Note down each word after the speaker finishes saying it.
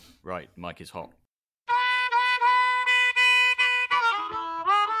Right, mic is hot.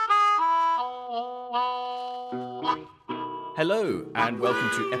 Hello, and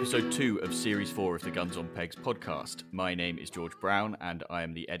welcome to episode 2 of series 4 of the Guns on Pegs podcast. My name is George Brown, and I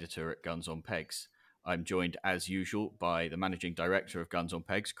am the editor at Guns on Pegs. I'm joined, as usual, by the managing director of Guns on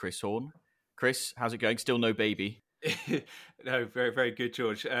Pegs, Chris Horn. Chris, how's it going? Still no baby? No, very, very good,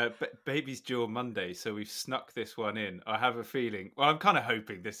 George. Baby's due on Monday, so we've snuck this one in. I have a feeling, well, I'm kind of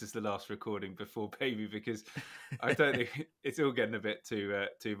hoping this is the last recording before baby, because I don't think it's all getting a bit too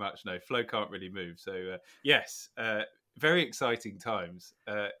much. No, Flo can't really move. So, yes, very exciting times.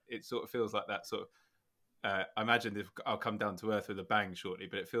 It sort of feels like that sort of, I imagine I'll come down to earth with a bang shortly,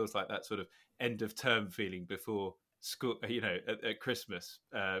 but it feels like that sort of end of term feeling before school, at Christmas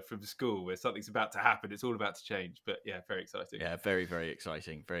from school, where something's about to happen. It's all about to change. But yeah, very exciting. Yeah, very, very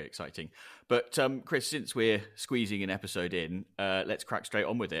exciting. Very exciting. But Chris, since we're squeezing an episode in, let's crack straight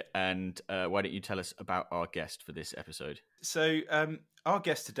on with it. And why don't you tell us about our guest for this episode? So our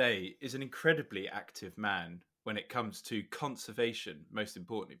guest today is an incredibly active man when it comes to conservation, most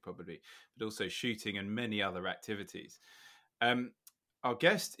importantly, probably, but also shooting and many other activities. Our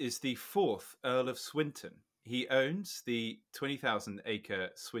guest is the 4th Earl of Swinton. He owns the 20,000 acre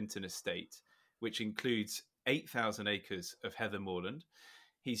Swinton estate, which includes 8,000 acres of heather moorland.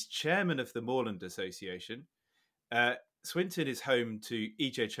 He's chairman of the Moorland Association. Swinton is home to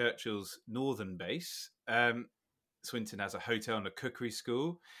E.J. Churchill's northern base. Swinton has a hotel and a cookery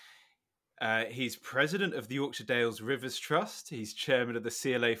school. He's president of the Yorkshire Dales Rivers Trust. He's chairman of the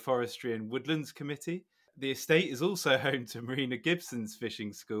CLA Forestry and Woodlands Committee. The estate is also home to Marina Gibson's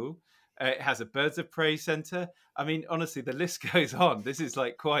fishing school. It has a birds of prey centre. I mean, honestly, the list goes on. This is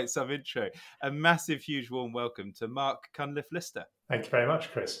like quite some intro. A massive, huge, warm welcome to Mark Cunliffe Lister. Thank you very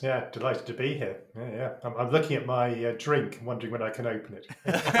much, Chris. Yeah, delighted to be here. Yeah. I'm looking at my drink and wondering when I can open it.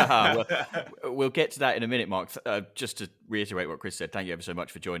 Well, we'll get to that in a minute, Mark. Just to reiterate what Chris said, thank you ever so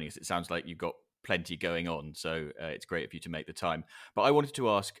much for joining us. It sounds like you've got plenty going on, so it's great of you to make the time. But I wanted to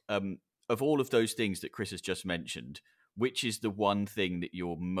ask, of all of those things that Chris has just mentioned, which is the one thing that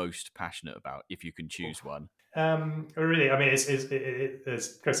you're most passionate about, if you can choose one? Really, I mean,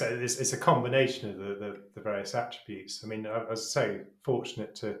 as Chris said, it's a combination of the various attributes. I mean, I was so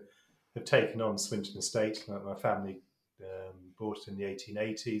fortunate to have taken on Swinton Estate. My family bought it in the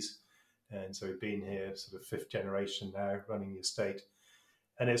 1880s, and so we've been here sort of 5th generation now running the estate.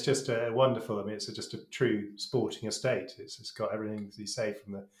 And it's just wonderful. I mean, it's just a true sporting estate. It's got everything, as you say,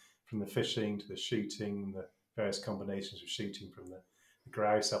 from the fishing to the shooting, the various combinations of shooting, from the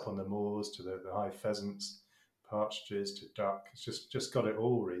grouse up on the moors to the high pheasants, partridges to duck. It's just got it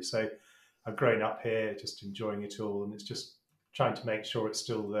all, really. So I've grown up here, just enjoying it all, and it's just trying to make sure it's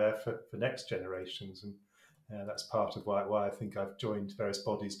still there for next generations. And that's part of why I think I've joined various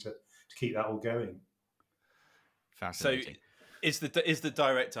bodies to keep that all going. Fascinating. So is the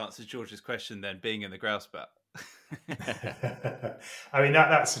direct answer to George's question then being in the grouse bat? I mean,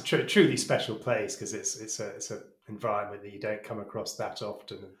 that's a truly special place, because it's an environment that you don't come across that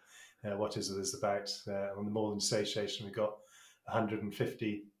often. And what is it about on the Moorland Association? We've got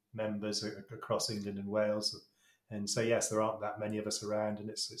 150 members across England and Wales, and so yes, there aren't that many of us around, and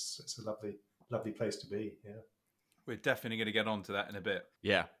it's a lovely place to be. Yeah, we're definitely going to get on to that in a bit.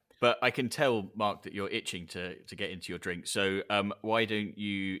 Yeah. But I can tell, Mark, that you're itching to get into your drink. So why don't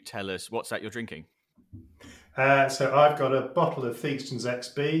you tell us what's that you're drinking? So I've got a bottle of Theakston's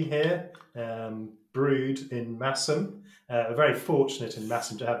XB here, brewed in Massam. We're very fortunate in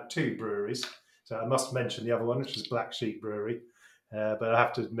Massam to have 2 breweries. So I must mention the other one, which is Black Sheep Brewery. But I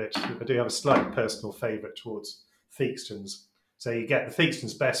have to admit, I do have a slight personal favourite towards Theakston's. So you get the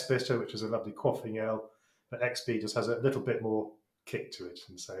Theakston's Best Bitter, which is a lovely quaffing ale, but XB just has a little bit more kick to it.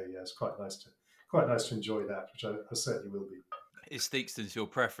 And so, yeah, it's quite nice to enjoy that, which I certainly will be. Is Theakston's your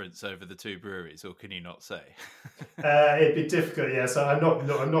preference over the 2 breweries, or can you not say? It'd be difficult, yes. I'm not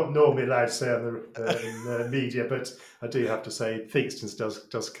normally allowed to say in the media, but I do have to say Theakston's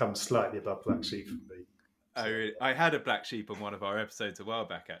does come slightly above Black Sheep for me. So. I had a Black Sheep on one of our episodes a while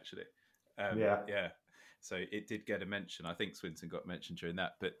back, actually. Yeah. So it did get a mention. I think Swinton got mentioned during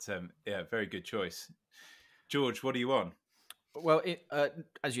that, but yeah, very good choice. George, what are you on? Well,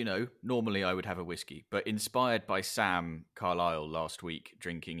 as you know, normally I would have a whiskey, but inspired by Sam Carlisle last week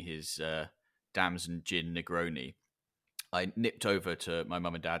drinking his Damson Gin Negroni, I nipped over to my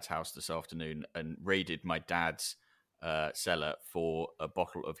mum and dad's house this afternoon and raided my dad's cellar for a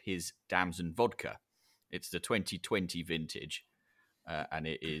bottle of his Damson vodka. It's the 2020 vintage, and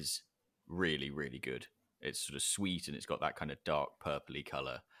it is really, really good. It's sort of sweet, and it's got that kind of dark purpley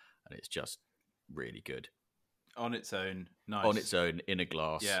colour, and it's just really good. On its own, nice. On its own, in a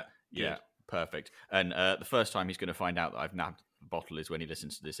glass. Yeah, yeah, perfect. And the first time he's going to find out that I've nabbed the bottle is when he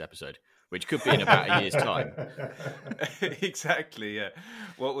listens to this episode, which could be in about a year's time. Exactly. Yeah.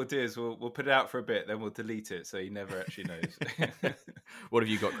 What we'll do is we'll put it out for a bit, then we'll delete it, so he never actually knows. What have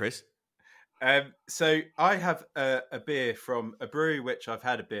you got, Chris? So I have a beer from a brewery which I've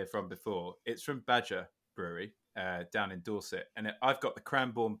had a beer from before. It's from Badger Brewery down in Dorset, and I've got the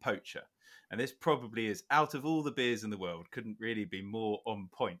Cranbourne Poacher. And this probably is, out of all the beers in the world, couldn't really be more on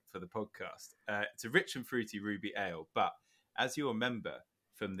point for the podcast. It's a rich and fruity ruby ale, but as you'll remember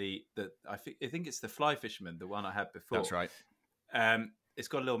from the I think it's the Fly Fisherman, the one I had before. That's right. It's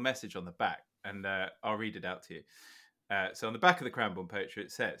got a little message on the back, and I'll read it out to you. So on the back of the Cranbourne Poacher,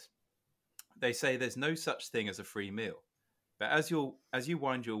 it says, "They say there's no such thing as a free meal, but as you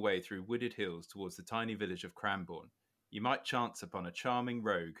wind your way through wooded hills towards the tiny village of Cranbourne, you might chance upon a charming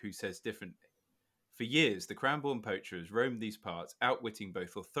rogue who says differently. For years, the Cranbourne Poacher has roamed these parts, outwitting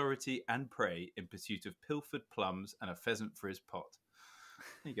both authority and prey in pursuit of pilfered plums and a pheasant for his pot."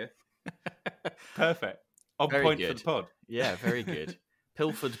 There you go. Perfect. On Very point good. for the pod. Yeah, very good.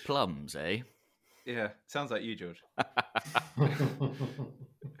 Pilfered plums, eh? Yeah, sounds like you, George.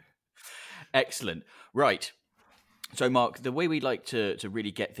 Excellent. Right. So, Mark, the way we like to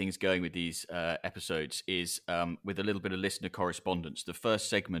really get things going with these episodes is with a little bit of listener correspondence. The first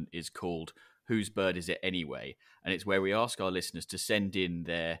segment is called Whose Bird Is It Anyway? And it's where we ask our listeners to send in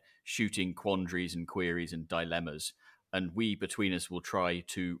their shooting quandaries and queries and dilemmas, and we, between us, will try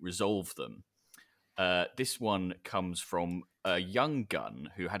to resolve them. This one comes from a young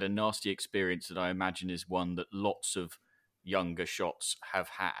gun who had a nasty experience that I imagine is one that lots of younger shots have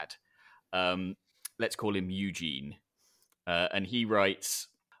had. Let's call him Eugene. And he writes,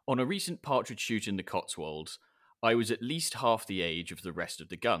 "On a recent partridge shoot in the Cotswolds, I was at least half the age of the rest of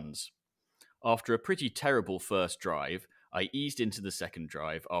the guns. After a pretty terrible first drive, I eased into the second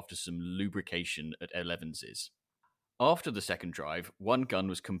drive after some lubrication at Elevenses. After the second drive, one gun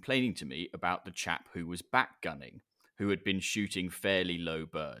was complaining to me about the chap who was back gunning, who had been shooting fairly low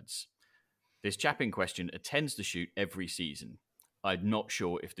birds. This chap in question attends the shoot every season. I'm not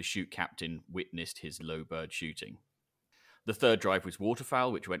sure if the shoot captain witnessed his low bird shooting. The third drive was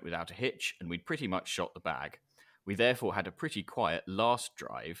waterfowl, which went without a hitch, and we'd pretty much shot the bag. We therefore had a pretty quiet last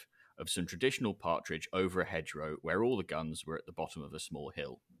drive of some traditional partridge over a hedgerow where all the guns were at the bottom of a small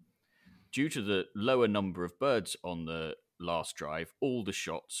hill. Due to the lower number of birds on the last drive, all the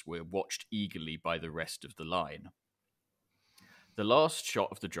shots were watched eagerly by the rest of the line. The last shot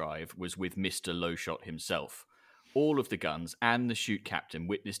of the drive was with Mr. Lowshot himself. All of the guns and the shoot captain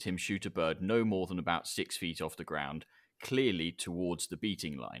witnessed him shoot a bird no more than about 6 feet off the ground, clearly towards the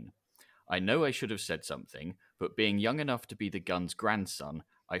beating line. I know I should have said something, but being young enough to be the gun's grandson,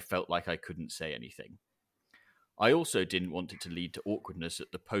 I felt like I couldn't say anything. I also didn't want it to lead to awkwardness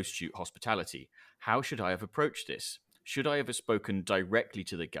at the post-shoot hospitality. How should I have approached this? Should I have spoken directly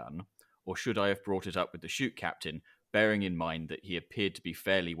to the gun, or should I have brought it up with the shoot captain, bearing in mind that he appeared to be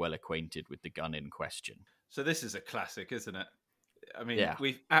fairly well acquainted with the gun in question?" So this is a classic, isn't it? I mean, Yeah.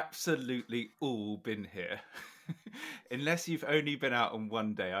 We've absolutely all been here. Unless you've only been out on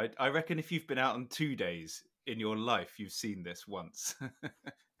one day. I reckon if you've been out on 2 days in your life, you've seen this once.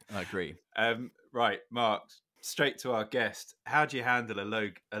 I agree. Right, Mark, straight to our guest. How do you handle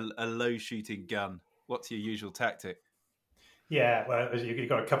a low shooting gun? What's your usual tactic? Yeah, well, you've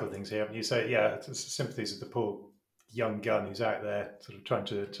got a couple of things here. You say, yeah, it's sympathies with the poor young gun who's out there sort of trying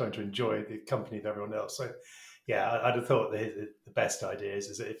to enjoy the company of everyone else. So, yeah, I'd have thought the best idea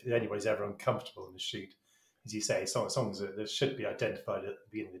is that if anybody's ever uncomfortable in the shoot, as you say, songs that should be identified at the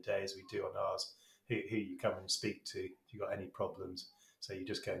beginning of the day, as we do on ours, who you come and speak to, if you've got any problems. So you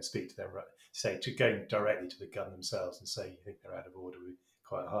just go and speak to them, say, to going directly to the gun themselves and say you think they're out of order would be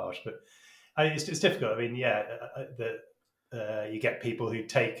quite harsh. But it's difficult. I mean, yeah, you get people who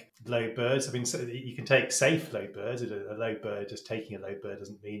take low birds. I mean, so you can take safe low birds. A low bird, just taking a low bird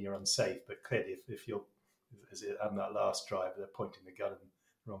doesn't mean you're unsafe. But clearly, if you're, as on that last drive, they're pointing the gun in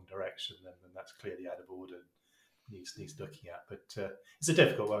the wrong direction, then that's clearly out of order. Needs looking at. But it's a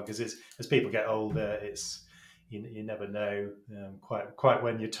difficult one because as people get older, it's you never know quite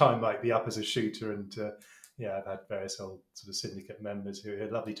when your time might be up as a shooter. And yeah, I've had various old sort of syndicate members who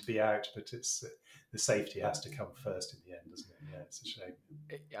are lovely to be out, but it's the safety has to come first in the end, doesn't it? Yeah, it's a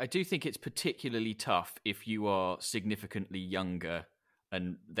shame. I do think it's particularly tough if you are significantly younger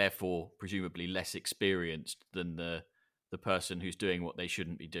and therefore presumably less experienced than the person who's doing what they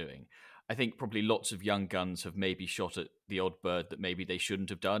shouldn't be doing. I think probably lots of young guns have maybe shot at the odd bird that maybe they shouldn't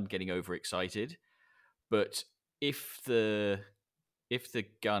have done, getting overexcited. But if the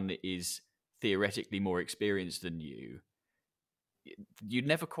gun is theoretically more experienced than you, you're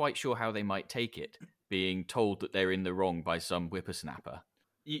never quite sure how they might take it, being told that they're in the wrong by some whippersnapper.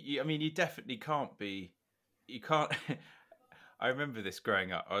 I mean, you definitely can't be. You can't. I remember this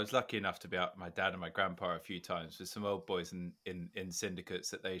growing up. I was lucky enough to be out with my dad and my grandpa a few times with some old boys in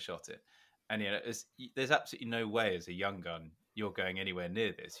syndicates that they shot it. And there's absolutely no way as a young gun you're going anywhere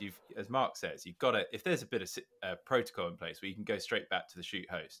near this. As Mark says, you've got to. If there's a bit of protocol in place where you can go straight back to the shoot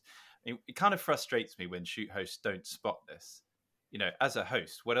host. I mean, it kind of frustrates me when shoot hosts don't spot this. As a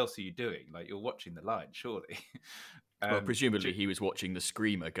host, what else are you doing? Like, you're watching the line, surely. Well, presumably he was watching the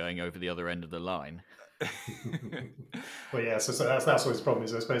screamer going over the other end of the line. Well, yeah. So that's always the problem.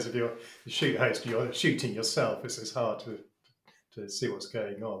 Is I suppose if you're the shoot host, you're shooting yourself. It's hard to see what's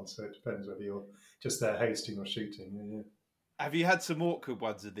going on. So it depends whether you're just there hosting or shooting. Yeah. Have you had some awkward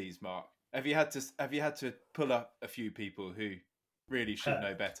ones of these, Mark? Have you had to pull up a few people who really should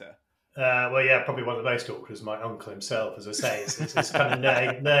know better? Well, yeah, probably one of the most awkward is my uncle himself. As I say, it's kind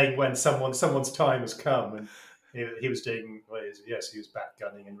of knowing when someone's time has come, and he was doing. Well, he was back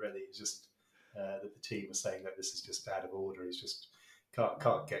gunning, and really, it's just that the team was saying that this is just out of order. He's just can't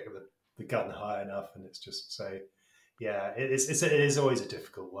get the gun high enough, and it's just so. Yeah, it is always a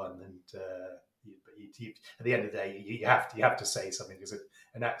difficult one, and but you, at the end of the day, you have to say something, because if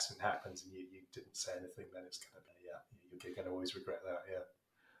an accident happens and you didn't say anything, then it's kind of you're going to always regret that. Yeah.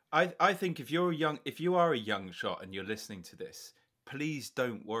 I think if you are a young shot and you're listening to this, please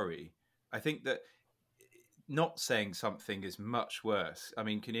don't worry. I think that not saying something is much worse. I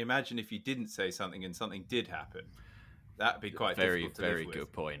mean, can you imagine if you didn't say something and something did happen? That'd be quite difficult to live with. Very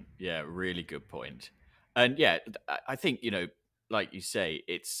good point. Yeah, really good point. And yeah, I think, like you say,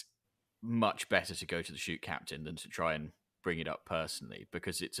 it's much better to go to the shoot captain than to try and bring it up personally,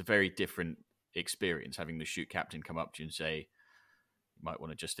 because it's a very different experience having the shoot captain come up to you and say, might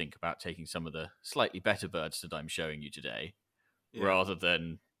want to just think about taking some of the slightly better birds that I'm showing you today, rather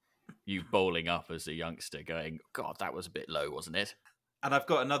than you bowling up as a youngster going, God, that was a bit low, wasn't it? And I've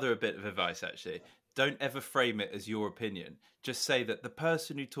got another bit of advice, actually. Don't ever frame it as your opinion. Just say that the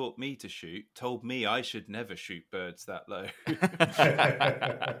person who taught me to shoot told me I should never shoot birds that low.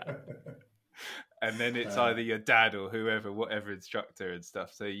 And then it's either your dad or whoever, whatever instructor and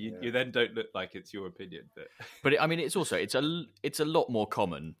stuff. So you then don't look like it's your opinion. But I mean, it's a lot more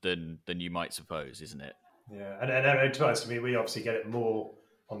common than you might suppose, isn't it? Yeah, and to be honest, I mean, we obviously get it more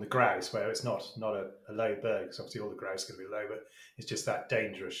on the grouse, where it's not a low bird, because obviously all the grouse are going to be low, but it's just that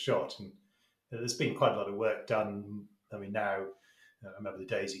dangerous shot. And there's been quite a lot of work done. I mean, now I remember the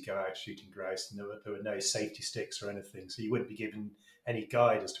days you go out shooting grouse, and there were no safety sticks or anything, so you wouldn't be given any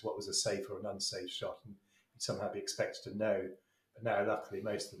guide as to what was a safe or an unsafe shot, and you'd somehow be expected to know. But now, luckily,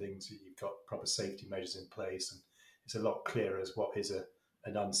 most of the things, you've got proper safety measures in place, and it's a lot clearer as what is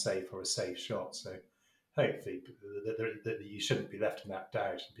an unsafe or a safe shot. So hopefully that you shouldn't be left in that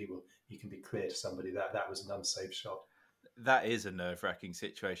doubt, and you can be clear to somebody that was an unsafe shot. That is a nerve-wracking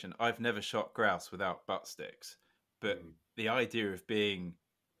situation. I've never shot grouse without butt sticks, but the idea of being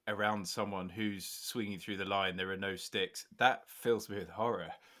around someone who's swinging through the line, there are no sticks, that fills me with horror.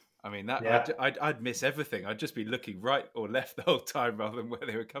 I mean, I'd miss everything. I'd just be looking right or left the whole time rather than where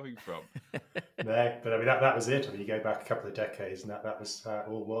they were coming from. No, but I mean, that was it. I mean, you go back a couple of decades, and that was how it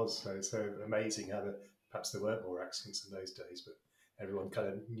all was. So it's so amazing how perhaps there weren't more accidents in those days, but everyone kind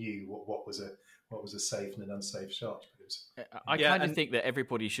of knew what was a safe and an unsafe shot. I kind of think that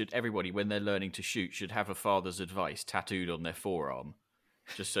everybody, when they're learning to shoot, should have a father's advice tattooed on their forearm,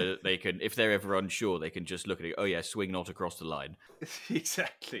 just so that they can, if they're ever unsure, they can just look at it. Oh yeah, swing not across the line.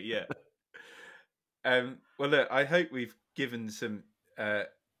 Exactly. Yeah. Well, look, I hope we've given some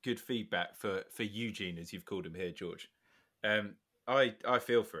good feedback for Eugene, as you've called him here, George. I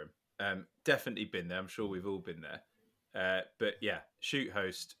feel for him. Definitely been there. I'm sure we've all been there. But yeah, shoot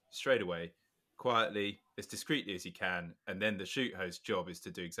host straight away, quietly, as discreetly as you can, and then the shoot host job is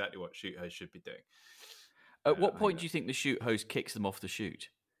to do exactly what shoot host should be doing. At what point do you think the shoot host kicks them off the shoot?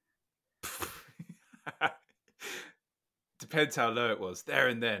 Depends how low it was, there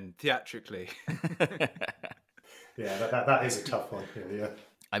and then, theatrically. Yeah, that is a tough one. Yeah.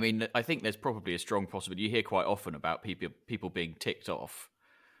 I mean, I think there's probably a strong possibility. You hear quite often about people being ticked off,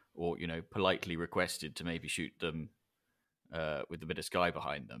 or politely requested to maybe shoot them with a bit of sky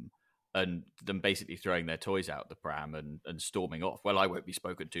behind them, and them basically throwing their toys out the pram and storming off. Well, I won't be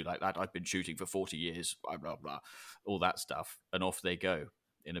spoken to like that. I've been shooting for 40 years, blah, blah, blah, all that stuff. And off they go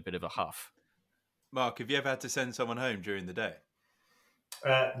in a bit of a huff. Mark, have you ever had to send someone home during the day?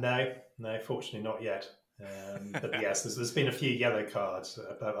 No, fortunately not yet. But yes, there's been a few yellow cards.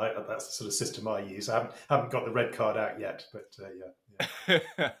 That's the sort of system I use. I haven't got the red card out yet, but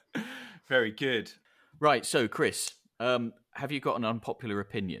yeah. Very good. Right, so Chris, have you got an unpopular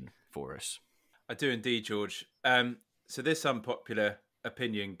opinion for us? I do indeed, George. So this unpopular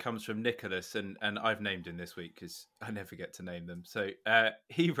opinion comes from Nicholas, and I've named him this week because I never get to name them. So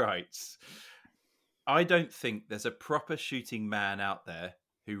he writes, I don't think there's a proper shooting man out there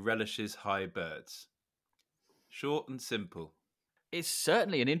who relishes high birds. Short and simple. It's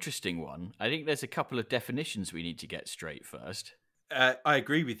certainly an interesting one. I think there's a couple of definitions we need to get straight first. I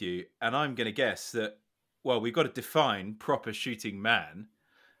agree with you, and I'm going to guess that, well, we've got to define proper shooting man,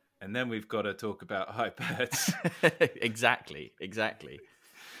 and then we've got to talk about high birds. Exactly.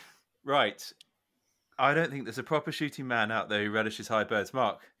 Right. I don't think there's a proper shooting man out there who relishes high birds.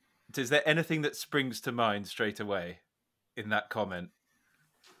 Mark, is there anything that springs to mind straight away in that comment?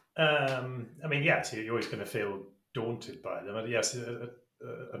 I mean, yes, you're always going to feel daunted by them. Yes,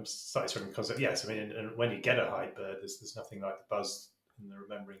 I'm slightly struggling with the concept. Yes, I mean, and when you get a high bird, there's nothing like the buzz and the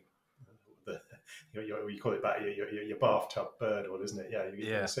remembering you call it that your bathtub bird, or isn't it? Yeah,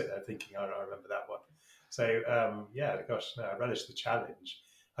 you sit there thinking, I remember that one. So gosh, no, I relish the challenge.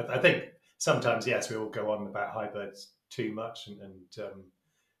 I think sometimes, yes, we all go on about high birds too much, and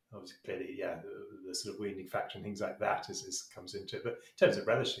obviously, clearly, the sort of weaning factor and things like that comes into it. But in terms of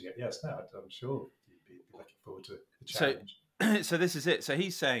relishing it, yes, no, I'm sure you'd be looking forward to the challenge. So this is it. So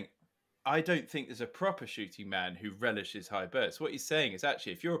he's saying, I don't think there's a proper shooting man who relishes high birds. What he's saying is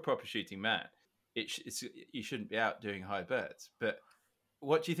actually, if you're a proper shooting man, you shouldn't be out doing high birds. But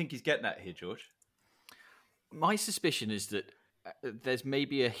what do you think he's getting at here, George? My suspicion is that there's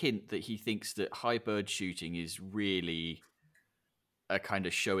maybe a hint that he thinks that high bird shooting is really a kind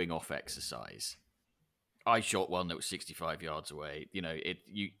of showing off exercise. I shot one that was 65 yards away. You know,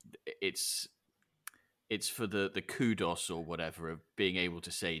 it's for the kudos or whatever of being able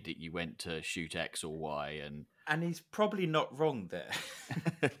to say that you went to shoot X or Y, and he's probably not wrong there.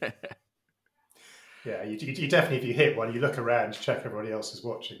 Yeah, you definitely, if you hit one, you look around, check everybody else is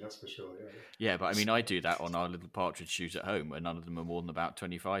watching. That's for sure. Yeah, but I mean, I do that on our little partridge shoot at home, where none of them are more than about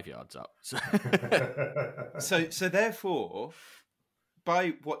 25 yards up. So therefore,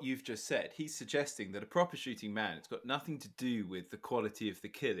 by what you've just said, he's suggesting that a proper shooting man, it's got nothing to do with the quality of the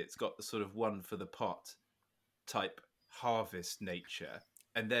kill. It's got the sort of one for the pot type harvest nature,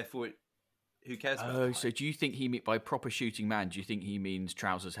 and therefore, who cares about Oh, so do you think by proper shooting man, do you think he means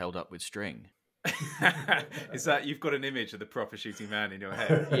trousers held up with string? Is that you've got an image of the proper shooting man in your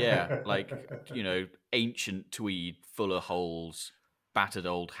head? Yeah, like, ancient tweed full of holes, battered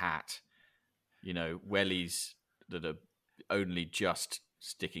old hat, wellies that are only just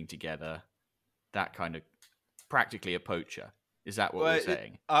sticking together, that kind of, practically a poacher. Is that what we're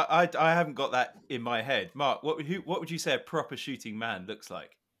saying? I haven't got that in my head. Mark, what would you say a proper shooting man looks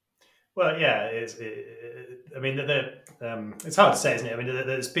like? Well, yeah, I mean, it's hard to say, isn't it? I mean,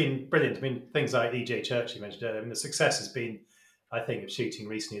 there's been brilliant. I mean, things like E.J. Church you mentioned earlier. I mean, the success has been, I think, of shooting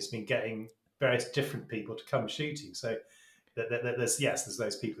recently. It's been getting various different people to come shooting. So there's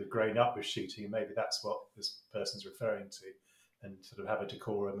those people who've grown up with shooting, and maybe that's what this person's referring to, and sort of have a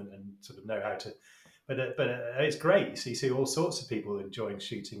decorum and sort of know how to. But it's great. You see all sorts of people enjoying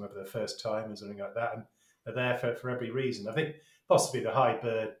shooting, whether they're first time or something like that, and they're there for every reason. I think possibly the high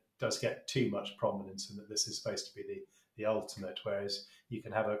bird does get too much prominence, and that this is supposed to be the ultimate, whereas you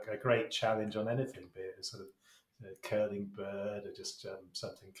can have a great challenge on anything, be it a sort of curling bird or just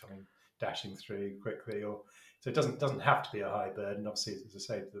something coming dashing through quickly, or so it doesn't have to be a high bird. And obviously, as I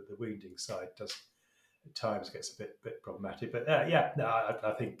say, the wounding side does at times gets a bit problematic. But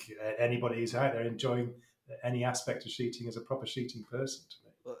I think anybody who's out there enjoying any aspect of shooting is a proper shooting person to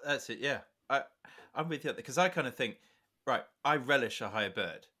me. Well, that's it. Yeah, I'm with you, because I kind of think, right, I relish a high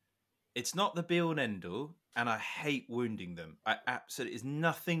bird. It's not the be all and end all, and I hate wounding them. I absolutely, is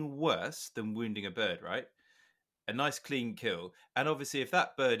nothing worse than wounding a bird, right? A nice clean kill. And obviously, if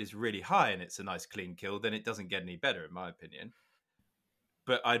that bird is really high and it's a nice clean kill, then it doesn't get any better, in my opinion.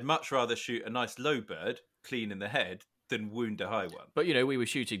 But I'd much rather shoot a nice low bird, clean in the head, than wound a high one. But, we were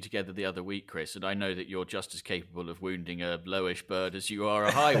shooting together the other week, Chris, and I know that you're just as capable of wounding a lowish bird as you are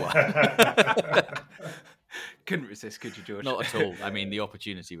a high one. Couldn't resist, could you, George? Not at all. I mean, the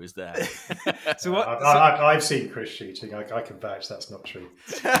opportunity was there. So what? I've seen Chris shooting. I can vouch that's not true.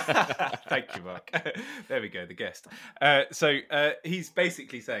 Thank you, Mark. There we go, the guest. So he's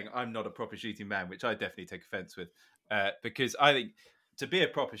basically saying I'm not a proper shooting man, which I definitely take offence with, because I think to be a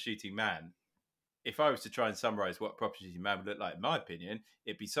proper shooting man, if I was to try and summarise what a proper shooting man would look like, in my opinion,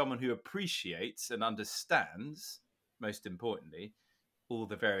 it'd be someone who appreciates and understands, most importantly, all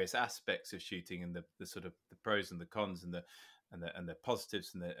the various aspects of shooting and the sort of the pros and the cons and the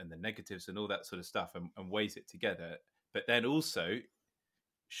positives and the negatives and all that sort of stuff, and weighs it together. But then also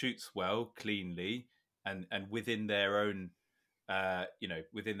shoots well, cleanly, and within their own,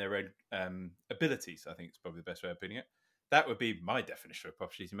 within their own abilities. I think it's probably the best way of putting it. That would be my definition of a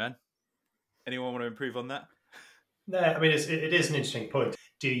proper shooting man. Anyone want to improve on that? No, I mean, it is an interesting point.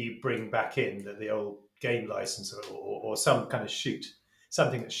 Do you bring back in the old game license or some kind of shoot,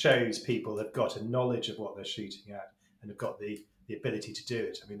 something that shows people have got a knowledge of what they're shooting at and have got the ability to do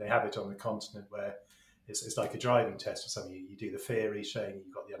it? I mean, they have it on the continent where it's like a driving test or something. You do the theory showing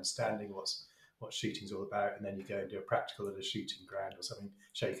you've got the understanding of what shooting's all about, and then you go and do a practical at a shooting ground or something,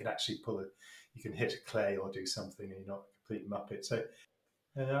 show you can actually you can hit a clay or do something and you're not a complete muppet. So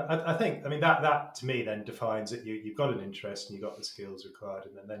I think, I mean, that to me then defines that you've got an interest and you've got the skills required,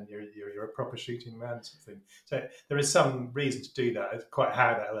 and then you're a proper shooting man or something. So there is some reason to do that. Quite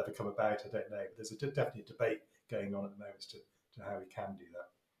how that'll ever come about, I don't know. But there's definitely a debate going on at the moment as to how we can do that.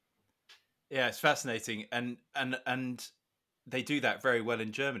 Yeah, it's fascinating, and they do that very well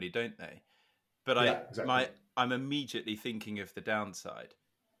in Germany, don't they? But exactly. I'm immediately thinking of the downside,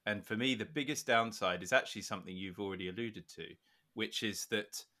 and for me, the biggest downside is actually something you've already alluded to, which is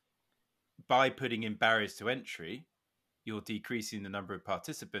that by putting in barriers to entry, you're decreasing the number of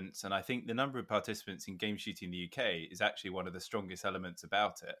participants. And I think the number of participants in game shooting in the UK is actually one of the strongest elements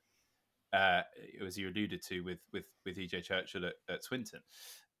about it, as you alluded to with EJ Churchill at Swinton.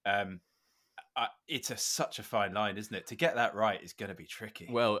 It's such a fine line, isn't it? To get that right is going to be tricky.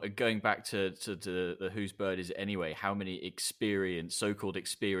 Well, going back to the whose bird is it anyway, how many so-called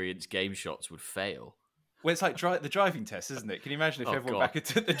experienced game shots would fail? Well, it's like the driving test, isn't it? Can you imagine if everyone back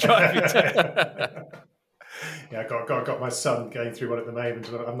took the driving test? Yeah, I got my son going through one at the moment,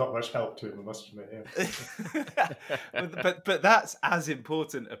 and I'm not much help to him, I must admit. Yeah. but that's as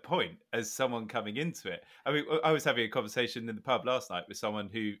important a point as someone coming into it. I mean, I was having a conversation in the pub last night with someone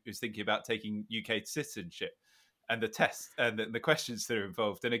who was thinking about taking UK citizenship, and the tests and the questions that are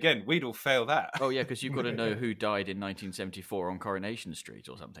involved. And again, we'd all fail that. Oh, yeah, because you've got to know who died in 1974 on Coronation Street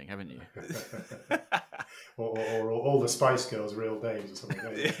or something, haven't you? or all the Spice Girls' real names or something.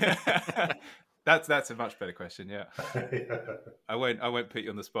 Yeah. That's a much better question, yeah. I won't put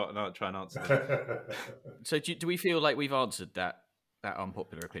you on the spot and I'll try and answer that. So do we feel like we've answered that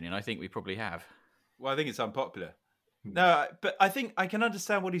unpopular opinion? I think we probably have. Well, I think it's unpopular. No, but I think I can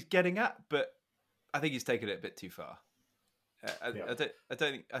understand what he's getting at, but I think he's taken it a bit too far. I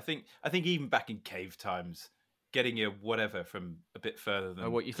think even back in cave times, getting your whatever from a bit further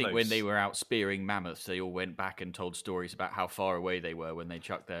than what you think when they were out spearing mammoths, they all went back and told stories about how far away they were when they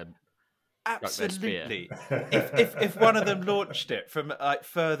chucked their Absolutely. if one of them launched it from like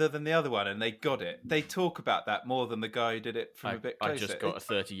further than the other one and they got it, they talk about that more than the guy who did it from a bit closer. I just got a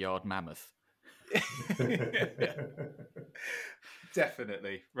 30-yard mammoth.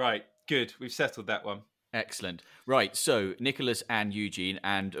 Definitely. Right. Good. We've settled that one. Excellent. Right. So Nicholas and Eugene,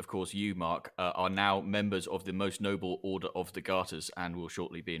 and of course you, Mark, are now members of the Most Noble Order of the Garters and will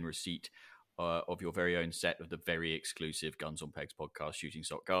shortly be in receipt of your very own set of the very exclusive Guns on Pegs podcast Shooting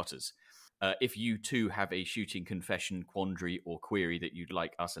Stock Garters. If you too have a shooting confession, quandary, or query that you'd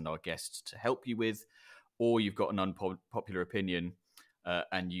like us and our guests to help you with, or you've got an unpopular opinion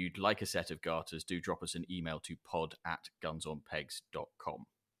and you'd like a set of garters, do drop us an email to pod@gunsonpegs.com.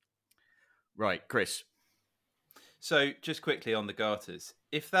 Right, Chris. So just quickly on the garters,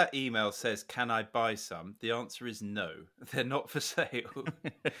 if that email says, "Can I buy some?" the answer is no. They're not for sale.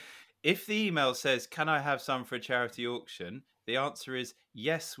 If the email says, "Can I have some for a charity auction?" the answer is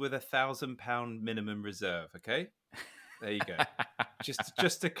yes, with £1,000 minimum reserve. Okay, there you go.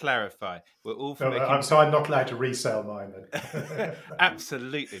 just to clarify, we're all for making... So I'm not allowed to resell mine then.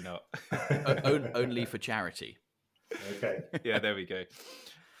 Absolutely not. Only for charity. Okay. Yeah, there we go.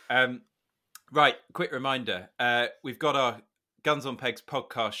 Right, quick reminder. We've got our Guns on Pegs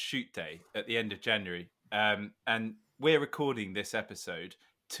podcast shoot day at the end of January, and we're recording this episode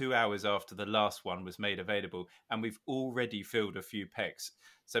 2 hours after the last one was made available, and we've already filled a few pegs.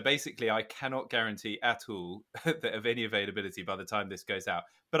 So basically, I cannot guarantee at all that of any availability by the time this goes out,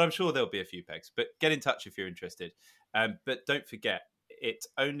 but I'm sure there'll be a few pegs. But get in touch if you're interested. But don't forget, it's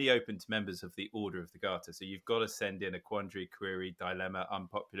only open to members of the Order of the Garter. So you've got to send in a quandary, query, dilemma,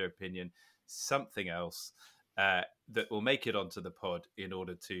 unpopular opinion, something else that will make it onto the pod in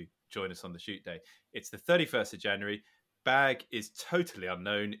order to join us on the shoot day. It's the 31st of January. Bag is totally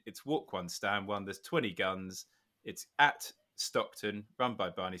unknown. It's walk one, stand one. There's 20 guns. It's at Stockton, run by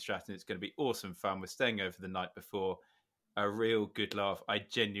Barney Stratton. It's going to be awesome fun. We're staying over the night before. A real good laugh. I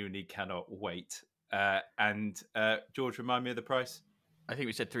genuinely cannot wait. And George, remind me of the price? I think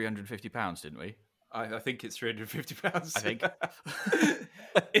we said £350, didn't we? I think it's £350. I think.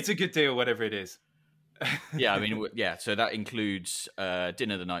 It's a good deal, whatever it is. Yeah, I mean, yeah. So that includes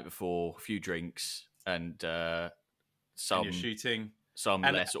dinner the night before, a few drinks, and And you're shooting. some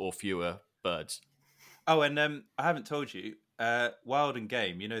And less or fewer birds. oh, and I haven't told you, Wild and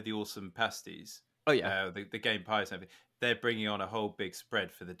Game, you know, the awesome pasties, Oh yeah, the game pies and everything. They're bringing on a whole big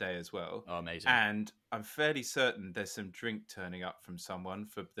spread for the day as well. oh, amazing. And I'm fairly certain there's some drink turning up from someone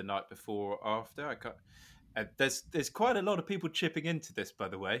for the night before or after. I can't. There's quite a lot of people chipping into this, by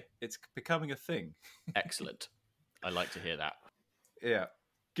the way. It's becoming a thing. Excellent. I like to hear that. Yeah,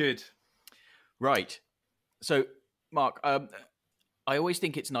 good. Right. So, Mark, I always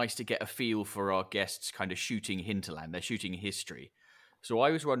think it's nice to get a feel for our guests' kind of shooting hinterland, their shooting history. So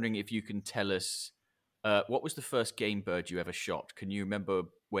I was wondering if you can tell us what was the first game bird you ever shot? Can you remember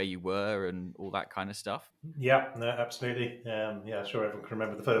where you were and all that kind of stuff? Yeah, no, absolutely. Yeah, sure, everyone can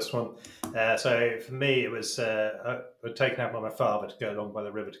remember the first one. So for me, it was I'd taken out by my father to go along by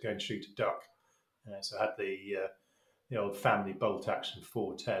the river to go and shoot a duck. So I had the old family bolt action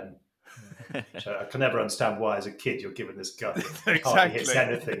 410. Which I can never understand why, as a kid, you're given this gun that hardly hits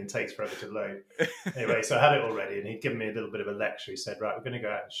anything and takes forever to load. Anyway, so I had it already, and he'd given me a little bit of a lecture. He said, "Right, we're going to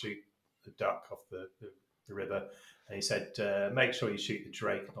go out and shoot the duck off the river." And he said, "Make sure you shoot the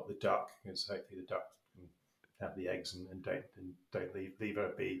drake, not the duck, because hopefully the duck can have the eggs and don't leave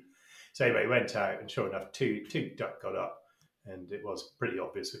her be." So anyway, we went out, and sure enough, two duck got up, and it was pretty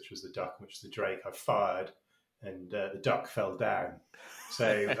obvious which was the duck and which was the drake. I fired, and the duck fell down.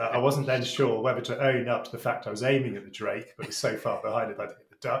 So I wasn't then sure whether to own up to the fact I was aiming at the drake, but was so far behind it I'd hit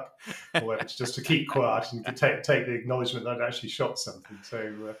the duck, or whether to just to keep quiet and to take the acknowledgement that I'd actually shot something.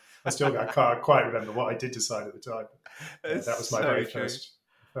 So I can't quite remember what I did decide at the time. That was my very first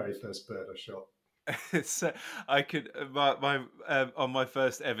bird I shot. So I could my on my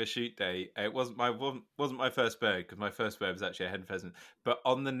first ever shoot day, it wasn't my first bird, because my first bird was actually a hen pheasant. But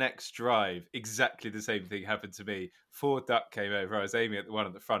on the next drive, exactly the same thing happened to me. 4 duck came over. I was aiming at the one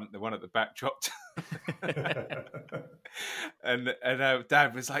at the front, the one at the back dropped. and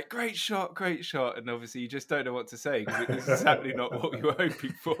Dad was like, great shot," and obviously you just don't know what to say, because it was exactly not what you were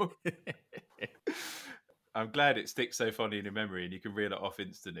hoping for. I'm glad it sticks so fondly in your memory and you can reel it off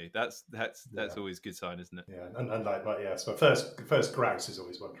instantly. That's always a good sign, isn't it? Yeah, and so first grouse is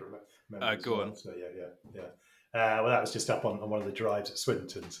always one to remember. Go on. So yeah. Well, that was just up on one of the drives at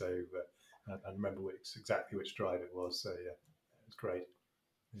Swinton, so I remember exactly which drive it was. So yeah, it was great.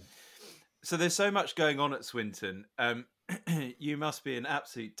 Yeah. So there's so much going on at Swinton. You must be an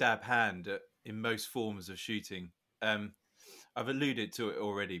absolute dab hand in most forms of shooting. I've alluded to it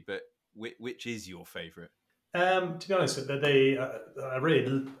already, but which is your favourite? To be honest, I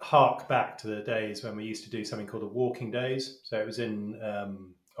really hark back to the days when we used to do something called the walking days. So it was in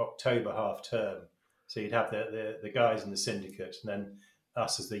October half term. So you'd have the guys in the syndicate, and then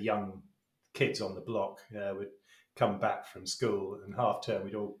us as the young kids on the block would come back from school, and half term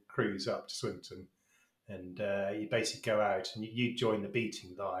we'd all cruise up to Swinton, and you basically go out and you join the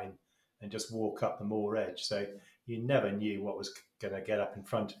beating line and just walk up the moor edge. So you never knew what was going to get up in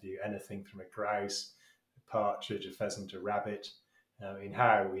front of you, anything from a grouse, partridge, a pheasant, a rabbit. I mean,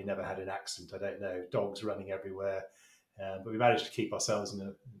 how we never had an accident, I don't know. Dogs running everywhere, but we managed to keep ourselves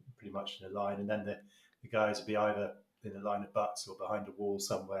pretty much in a line. And then the guys would be either in a line of butts or behind a wall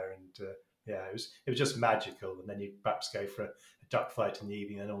somewhere. And it was just magical. And then you'd perhaps go for a duck fight in the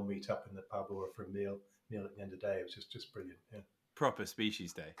evening, and all meet up in the pub or for a meal at the end of the day. It was just brilliant. Yeah. Proper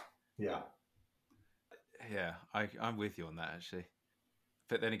species day. Yeah. Yeah, I'm with you on that, actually.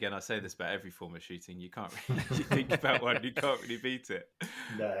 But then again, I say this about every form of shooting. You can't really you think about one, you can't really beat it.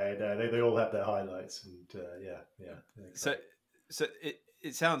 No, they all have their highlights, and yeah. So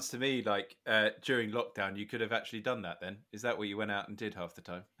it sounds to me like during lockdown you could have actually done that. Then is that what you went out and did half the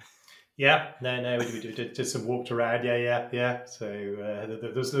time? Yeah, no, we did some walked around. Yeah. So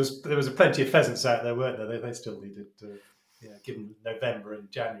there was plenty of pheasants out there, weren't there? They still needed given November and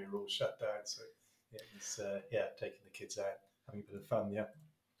January were all shut down. So it was taking the kids out, having a bit of fun. Yeah.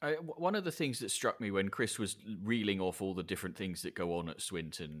 One of the things that struck me when Chris was reeling off all the different things that go on at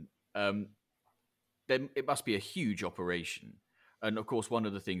Swinton, then it must be a huge operation. And of course, one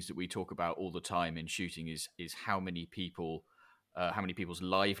of the things that we talk about all the time in shooting is how many people's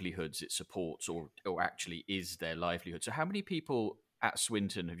livelihoods it supports, or actually is their livelihood. So how many people at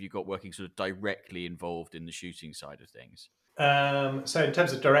Swinton have you got working sort of directly involved in the shooting side of things? So in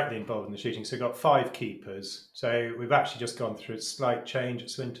terms of directly involved in the shooting, so we've got 5 keepers. So we've actually just gone through a slight change at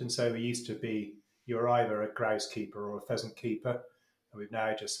Swinton. So we used to be, you were either a grouse keeper or a pheasant keeper, and we've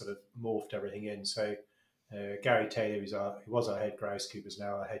now just sort of morphed everything in. So Gary Taylor, he was our head grouse keeper, is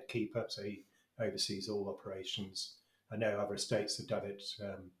now our head keeper. So he oversees all operations. I know other estates have done it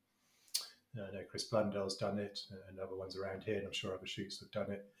I know Chris Blundell's done it, and other ones around here, and I'm sure other shoots have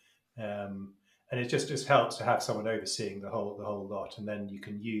done it. And it just helps to have someone overseeing the whole lot, and then you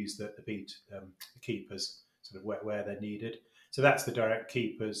can use the keepers sort of where they're needed. So that's the direct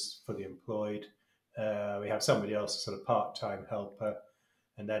keepers for the employed. We have somebody else, sort of part-time helper,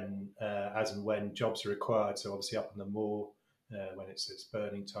 and then as and when jobs are required. So obviously up on the moor, when it's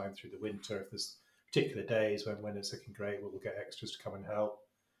burning time through the winter, if there's particular days when it's looking great, we'll get extras to come and help,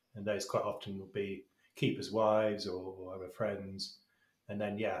 and those quite often will be keepers' wives or other friends. And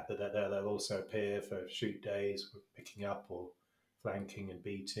then, they'll also appear for shoot days, picking up or flanking and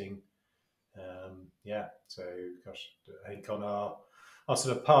beating. So gosh, I think on our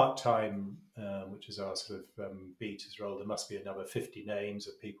sort of part-time, which is our sort of beaters role, there must be another 50 names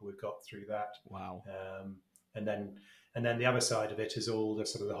of people we've got through that. Wow. And then the other side of it is all the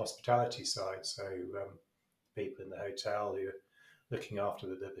sort of the hospitality side. So people in the hotel who are looking after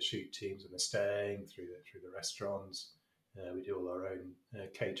the shoot teams and the staying through the restaurants. We do all our own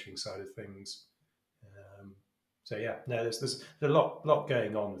catering side of things. There's a lot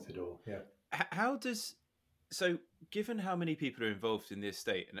going on with it all. Yeah. So given how many people are involved in the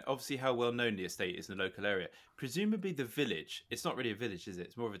estate, and obviously how well known the estate is in the local area, presumably the village, it's not really a village, is it?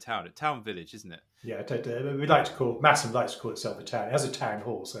 It's more of a town village, isn't it? Yeah, Massam likes to call itself a town. It has a town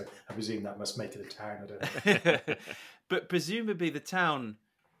hall, so I presume that must make it a town. I don't know. But presumably the town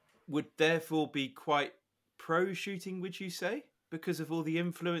would therefore be quite pro-shooting, would you say, because of all the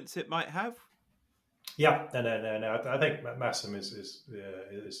influence it might have? Yeah, no. I think Massam is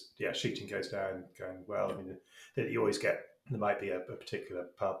shooting goes down going well. I mean, you always there might be a particular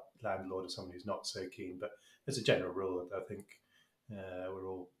pub landlord or someone who's not so keen, but as a general rule, I think we're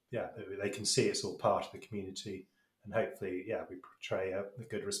all they can see it's all part of the community, and hopefully we portray a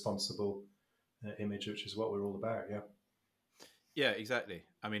good, responsible image, which is what we're all about. Yeah, exactly.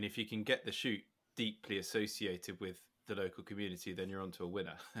 I mean, if you can get the shoot deeply associated with the local community, then you're onto a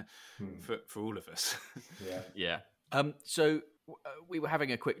winner for all of us. Yeah. So we were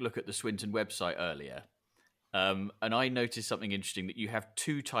having a quick look at the Swinton website earlier, and I noticed something interesting, that you have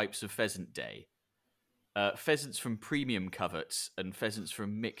two types of pheasant day: pheasants from premium coverts and pheasants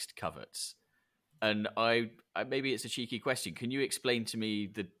from mixed coverts. And I maybe it's a cheeky question. Can you explain to me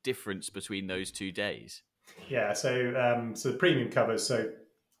the difference between those 2 days? Yeah. So the premium covers. So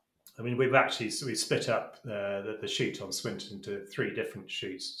I mean, we've split up the shoot on Swinton into 3 different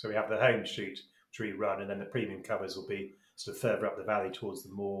shoots. So we have the home shoot, which we run, and then the premium covers will be sort of further up the valley towards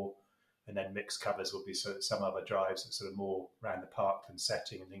the moor, and then mixed covers will be sort of some other drives that sort of more around the parkland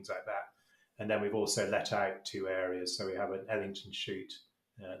setting and things like that. And then we've also let out 2 areas. So we have an Ellington shoot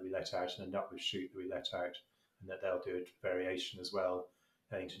that we let out, and a Nutwood shoot that we let out, and that they'll do a variation as well.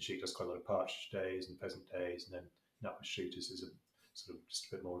 Ellington shoot does quite a lot of partridge days and pheasant days, and then Nutwood shoot is a sort of just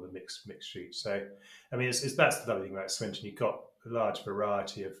a bit more of a mixed shoot. So, I mean, that's the other thing about Swinton. You've got a large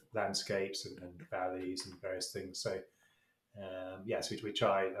variety of landscapes and valleys and various things. So, so we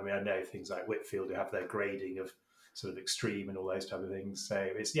try. I mean, I know things like Whitfield who have their grading of sort of extreme and all those type of things. So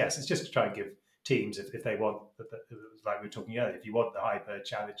it's just to try and give teams, if they want, like we were talking earlier, if you want the high bird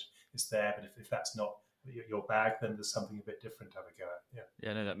challenge, it's there. But if that's not your bag, then there's something a bit different to have a go at.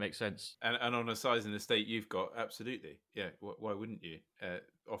 Yeah, no, that makes sense. And on a size and estate you've got, absolutely. Yeah, why wouldn't you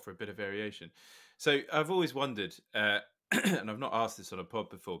offer a bit of variation? So I've always wondered, and I've not asked this on a pod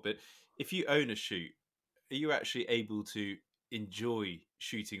before, but if you own a shoot, are you actually able to enjoy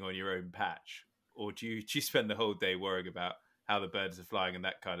shooting on your own patch, or do you spend the whole day worrying about how the birds are flying and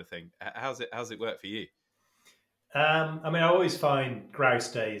that kind of thing? How's it work for you? I mean, I always find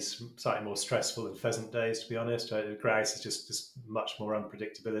grouse days slightly more stressful than pheasant days, to be honest. Grouse is just much more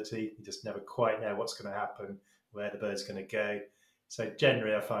unpredictability. You just never quite know what's going to happen, where the bird's going to go. So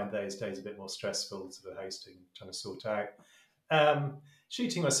generally, I find those days a bit more stressful, sort of hosting, trying to sort out.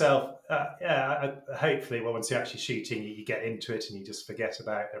 Shooting myself, hopefully, once you're actually shooting, you get into it and you just forget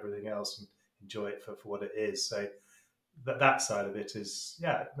about everything else and enjoy it for what it is. So that side of it is,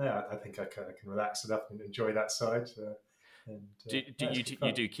 I think I can relax enough and enjoy that side. Do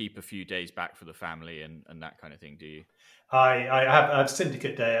you do keep a few days back for the family and that kind of thing? Do you? I have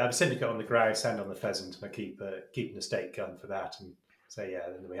syndicate day. I have a syndicate on the grouse and on the pheasant, and I keep an estate gun for that. And so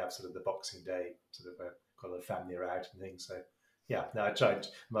then we have sort of the Boxing Day, sort of got a family are out and things. So I tried.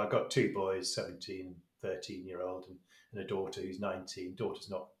 I've got 2 boys, 17 and 13-year-old, and a daughter who's 19. Daughter's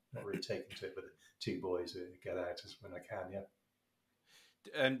not really taken to it, but 2 boys who get out when I can. Yeah.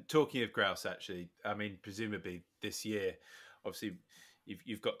 And talking of grouse, actually, I mean, presumably this year, obviously,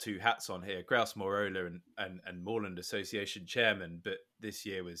 you've got 2 hats on here: Grouse Moor and Moorland Association chairman. But this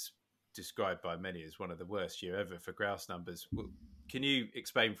year was described by many as one of the worst year ever for grouse numbers. Can you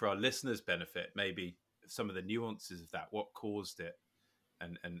explain for our listeners' benefit maybe some of the nuances of that? What caused it,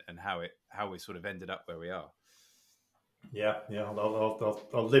 and how we sort of ended up where we are? Yeah.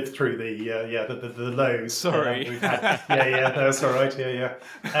 I'll live through the lows. Sorry. We've had. That's all right.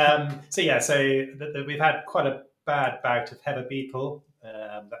 So we've had quite a bad bout of heather beetle.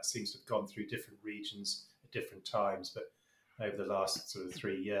 That seems to have gone through different regions at different times, but over the last sort of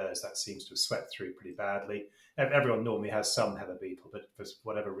 3 years, that seems to have swept through pretty badly. Everyone normally has some heather beetle, but for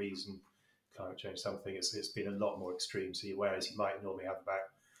whatever reason, climate change, something, it's been a lot more extreme. So whereas you might normally have about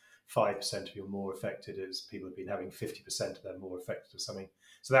 5% of your moor affected, as people have been having 50% of their moor affected or something.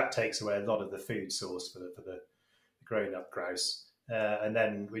 So that takes away a lot of the food source for the growing up grouse. And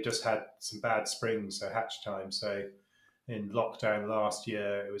then we just had some bad springs, so hatch time. So in lockdown last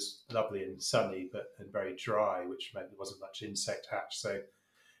year, it was lovely and sunny, and very dry, which meant there wasn't much insect hatch. So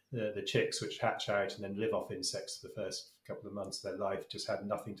the chicks, which hatch out and then live off insects for the first couple of months of their life, just had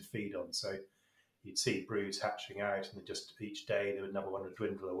nothing to feed on. So you'd see broods hatching out, and then just each day another one would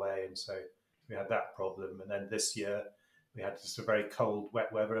dwindle away. And so we had that problem. And then this year we had just a very cold,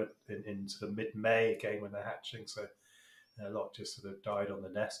 wet weather in sort of mid-May again when they're hatching. So a lot just sort of died on the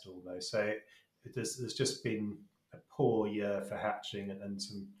nest almost. So there's just been a poor year for hatching and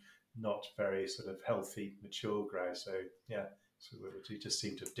some not very sort of healthy mature grouse. So yeah, so we just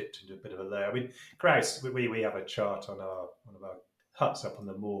seem to have dipped into a bit of a low. I mean, grouse, we have a chart on one of our huts up on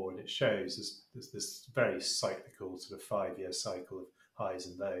the moor, and it shows there's this very cyclical sort of 5-year cycle of highs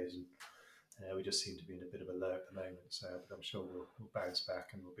and lows, and we just seem to be in a bit of a low at the moment. So I'm sure we'll bounce back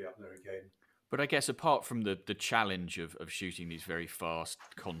and we'll be up there again. But I guess apart from the challenge of shooting these very fast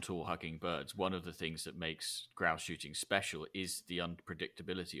contour-hugging birds, one of the things that makes grouse shooting special is the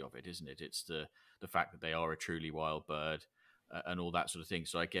unpredictability of it, isn't it? It's the fact that they are a truly wild bird and all that sort of thing.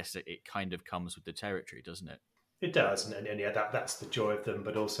 So I guess it kind of comes with the territory, doesn't it? It does, and yeah, that's the joy of them.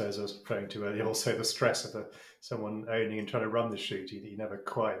 But also, as I was referring to earlier, also the stress of someone owning and trying to run the shoot. You never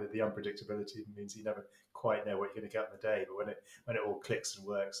quite, the unpredictability means you never quite know what you're going to get on the day. But when it all clicks and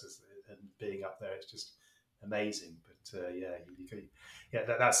works, and being up there, it's just amazing. But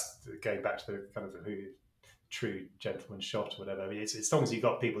that's going back to the kind of the true gentleman shot or whatever. I mean, it's as long as you've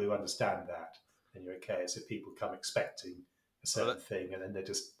got people who understand that, then you're okay. It's if people come expecting a certain thing, and then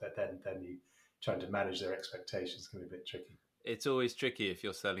then you trying to manage their expectations can be a bit tricky. It's always tricky if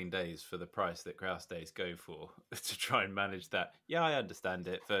you're selling days for the price that grouse days go for to try and manage that. Yeah, I understand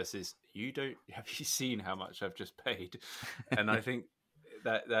it. Versus have you seen how much I've just paid? And I think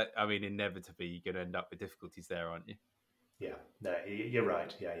that I mean, inevitably you're going to end up with difficulties there, aren't you? Yeah, no, you're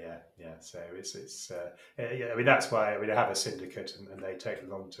right. Yeah. So it's I mean, that's why I have a syndicate, and they take a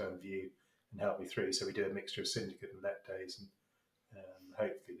long-term view and help me through. So we do a mixture of syndicate and let days, and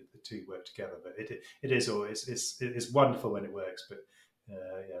hopefully the two work together. But it is always it's wonderful when it works, but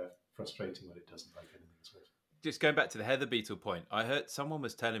frustrating when it doesn't, like anything as well. Just going back to the heather beetle point, I heard someone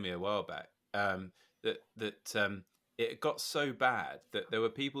was telling me a while back that it got so bad that there were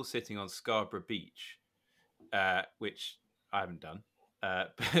people sitting on Scarborough Beach, which I haven't done.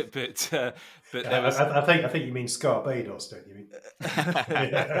 But there was. I think you mean Barbados, don't you?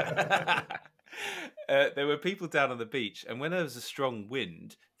 There were people down on the beach, and when there was a strong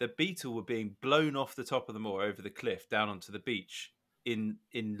wind, the beetle were being blown off the top of the moor over the cliff down onto the beach in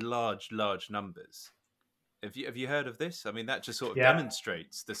large numbers. Have you heard of this? I mean, that just sort of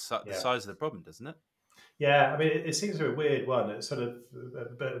demonstrates the size of the problem, doesn't it? Yeah, I mean, it seems a weird one. It's sort of,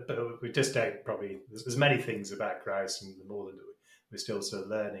 but we just don't probably. There's many things about grouse and the moorland that we're still sort of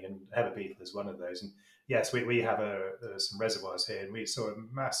learning, and heather beetle is one of those. And yes, we have some reservoirs here, and we saw a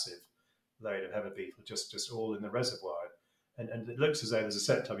massive load of heather beetle just all in the reservoir, and it looks as though there's a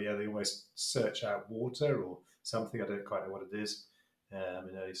certain time of year they almost search out water or something. I don't quite know what it is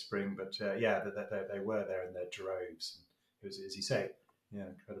in early spring, but they were there in their droves. And it was, as you say,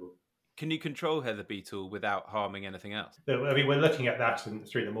 incredible. Can you control heather beetle without harming anything else? I mean, we're looking at that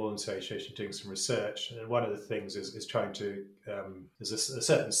through the Moorland Association, doing some research, and one of the things is trying to. There's a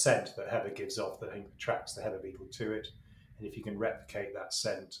certain scent that heather gives off that I think attracts the heather beetle to it, and if you can replicate that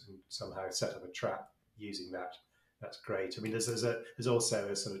scent and somehow set up a trap using that, that's great. I mean, there's also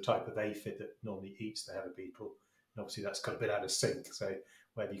a sort of type of aphid that normally eats the heather beetle, and obviously that's got a bit out of sync. So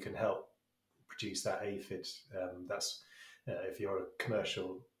whether you can help produce that aphid, that's if you're a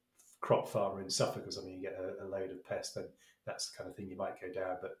commercial crop farmer in Suffolk or something, you get a load of pests, then that's the kind of thing you might go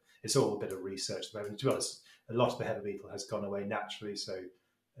down. But it's all a bit of research at the moment. To be honest, a lot of the heather beetle has gone away naturally, so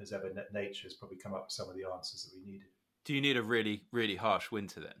as ever, nature has probably come up with some of the answers that we needed. Do you need a really, really harsh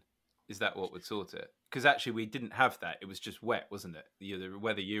winter then? Is that what would sort it? Because actually we didn't have that. It was just wet, wasn't it? The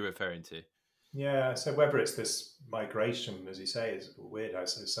weather you're referring to. Yeah, so whether it's this migration, as you say, is weird. I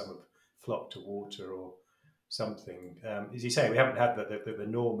suppose some have flocked to water or something. As you say, we haven't had the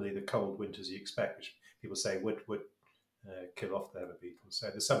normally the cold winters you expect, which people say would kill off the other beetles. So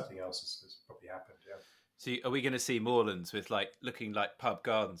there's something else has probably happened. Yeah. So are we going to see moorlands with like looking like pub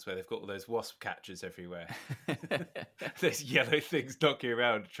gardens where they've got all those wasp catchers everywhere? There's yellow things knocking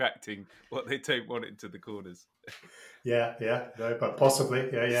around, attracting what they don't want into the corners. Yeah, no, but possibly.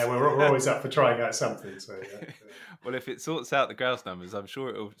 Yeah. We're always up for trying out something. So yeah. Well, if it sorts out the grouse numbers, I'm sure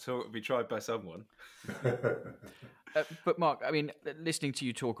it'll be tried by someone. But Mark, I mean, listening to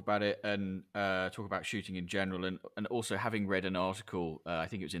you talk about it and talk about shooting in general, and also having read an article, I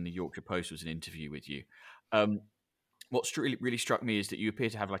think it was in the Yorkshire Post, was an interview with you. What's really struck me is that you appear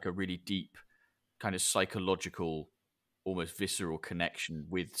to have like a really deep kind of psychological, almost visceral connection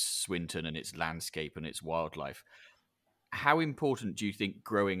with Swinton and its landscape and its wildlife. How important do you think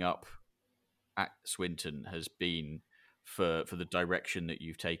growing up at Swinton has been for the direction that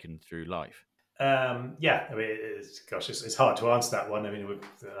you've taken through life? Yeah, I mean, it's hard to answer that one. I mean,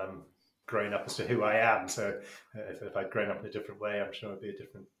 growing up as to who I am, so if I'd grown up in a different way, I'm sure I'd be a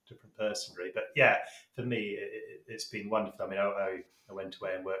different person, really. But yeah, for me, it's been wonderful. I mean, I went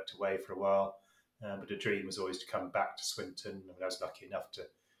away and worked away for a while, but the dream was always to come back to Swinton. I mean, I was lucky enough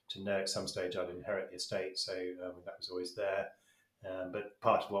to know at some stage I'd inherit the estate, so that was always there. But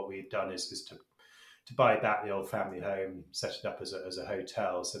part of what we've done is to buy back the old family home, set it up as a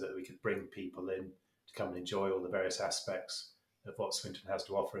hotel so that we could bring people in to come and enjoy all the various aspects of what Swinton has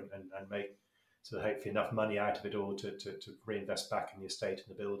to offer and make so hopefully enough money out of it all to reinvest back in the estate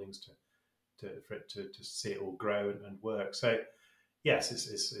and the buildings for it to see it all grow and work. So yes,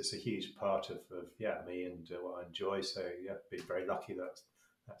 it's a huge part of me and what I enjoy. So yeah, been very lucky that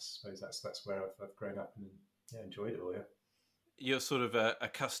I suppose that's where I've grown up and enjoyed it all. Yeah. You're sort of a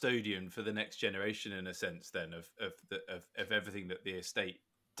custodian for the next generation, in a sense, then of everything that the estate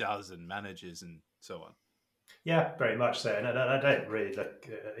does and manages and so on. Yeah, very much so. And I don't really look.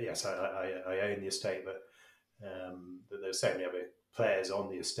 Yes, I own the estate, but there's so many other players on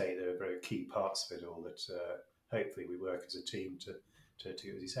the estate that are very key parts of it all. That hopefully we work as a team to as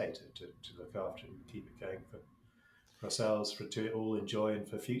you say, to look after and keep it going for ourselves, to all enjoy, and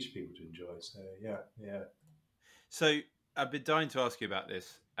for future people to enjoy. So yeah. So I've been dying to ask you about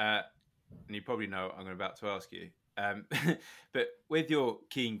this, and you probably know what I'm about to ask you. But with your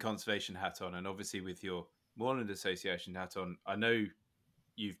keen conservation hat on, and obviously with your Moorland Association hat on, I know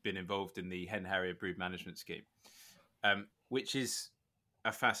you've been involved in the hen harrier brood management scheme, which is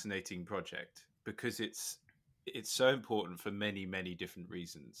a fascinating project because it's so important for many, many different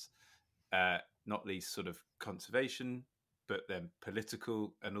reasons, not least sort of conservation, but then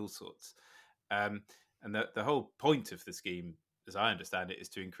political and all sorts. And the whole point of the scheme, as I understand it, is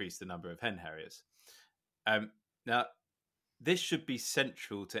to increase the number of hen harriers. Now, this should be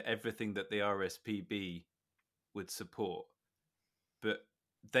central to everything that the RSPB would support, but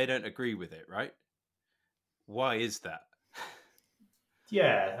they don't agree with it, right? Why is that?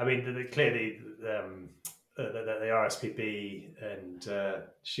 Yeah, I mean, clearly the RSPB and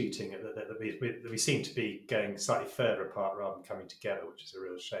shooting, we seem to be going slightly further apart rather than coming together, which is a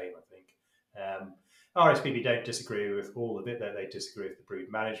real shame, I think. RSPB don't disagree with all of it. They disagree with the brood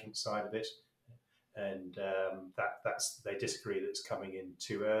management side of it, and they disagree that it's coming in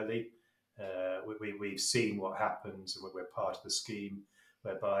too early. We've seen what happens, and we're part of the scheme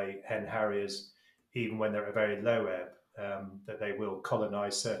whereby hen harriers, even when they're at a very low ebb, that they will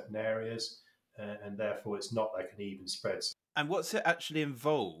colonise certain areas, and therefore it's not like an even spread. And what's it actually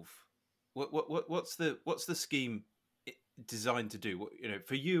involve? What's the scheme designed to do?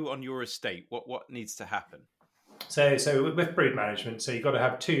 For you on your estate, what needs to happen? So with brood management, so you've got to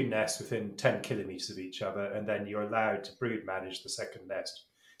have two nests within 10 kilometres of each other, and then you're allowed to brood manage the second nest.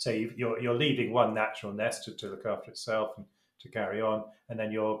 So you're leaving one natural nest to look after itself and to carry on, and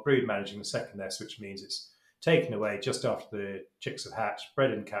then you're brood managing the second nest, which means it's taken away just after the chicks have hatched,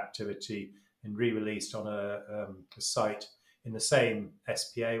 bred in captivity, and re-released on a site in the same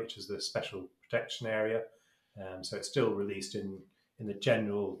SPA, which is the Special Protection Area. So it's still released in the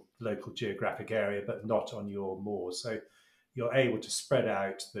general local geographic area, but not on your moors. So you're able to spread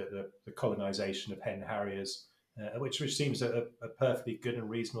out the colonisation of hen harriers, which seems a perfectly good and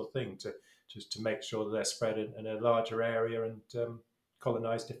reasonable thing to make sure that they're spread in a larger area and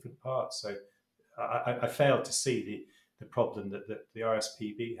colonise different parts. So I failed to see the problem that the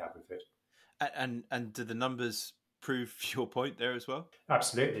RSPB have with it. And do the numbers prove your point there as well?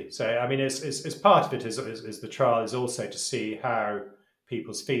 Absolutely. So I mean, it's part of it is the trial is also to see how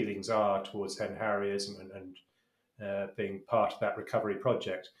people's feelings are towards hen harriers being part of that recovery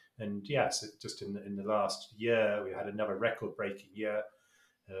project. And yes, just in the last year, we had another record-breaking year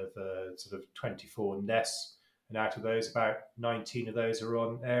of sort of 24 nests. And out of those, about 19 of those are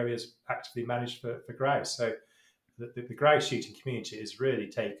on areas actively managed for grouse. So the grouse shooting community has really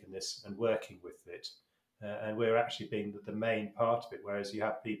taken this and working with it. And we're actually being the main part of it, whereas you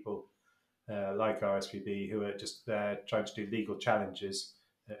have people like RSPB who are just there trying to do legal challenges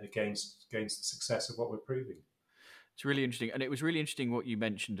against the success of what we're proving. It's really interesting. And it was really interesting what you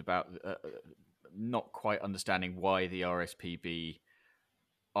mentioned about not quite understanding why the RSPB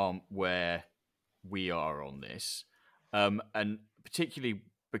aren't where we are on this. And particularly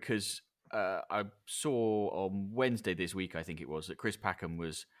because I saw on Wednesday this week, I think it was, that Chris Packham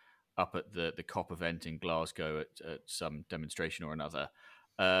was up at the COP event in Glasgow at some demonstration or another,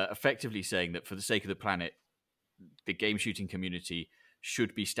 effectively saying that for the sake of the planet, the game shooting community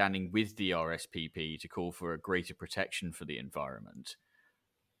should be standing with the RSPB to call for a greater protection for the environment.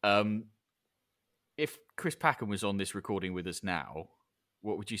 If Chris Packham was on this recording with us now,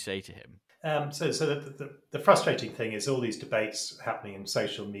 what would you say to him? So the frustrating thing is all these debates happening in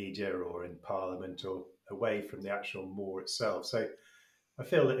social media or in Parliament or away from the actual moor itself. So I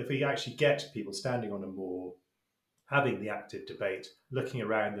feel that if we actually get people standing on a moor, having the active debate, looking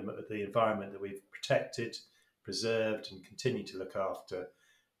around them at the environment that we've protected, preserved, and continue to look after,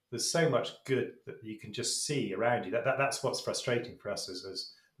 there's so much good that you can just see around you. That's what's frustrating for us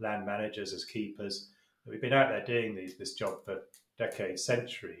as land managers, as keepers. We've been out there doing this job for decades,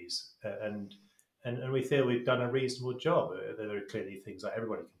 centuries, and we feel we've done a reasonable job. There are clearly things like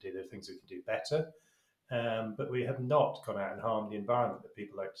everybody can do. There are things we can do better, but we have not gone out and harmed the environment that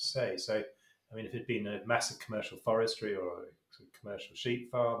people like to say. So, I mean, if it'd been a massive commercial forestry or a commercial sheep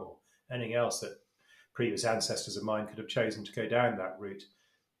farm or anything else that previous ancestors of mine could have chosen to go down that route,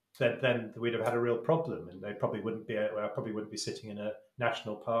 then we'd have had a real problem, and they probably wouldn't be. I probably wouldn't be sitting in a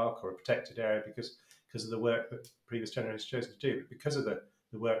national park or a protected area because of the work that previous generations chose to do. But because of the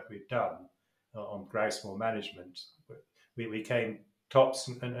work we've done on Grouse Moor management, we came tops,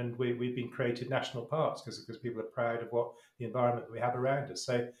 and we've been created national parks because people are proud of what the environment that we have around us.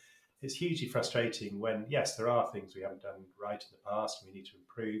 So it's hugely frustrating when, yes, there are things we haven't done right in the past and we need to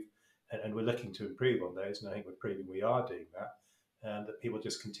improve, and we're looking to improve on those, and I think we're proving we are doing that, that people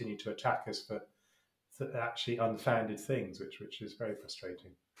just continue to attack us for actually unfounded things, which is very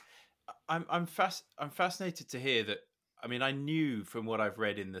frustrating. I'm fascinated to hear that. I mean, I knew from what I've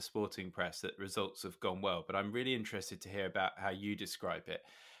read in the sporting press that results have gone well, but I'm really interested to hear about how you describe it.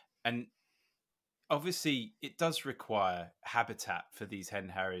 And obviously, it does require habitat for these hen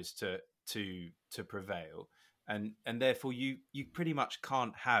harriers to prevail, and therefore you pretty much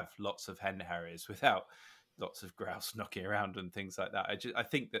can't have lots of hen harriers without lots of grouse knocking around and things like that. I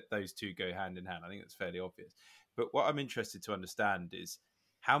think that those two go hand in hand. I think that's fairly obvious. But what I'm interested to understand is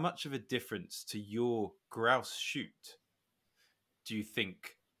how much of a difference to your grouse shoot do you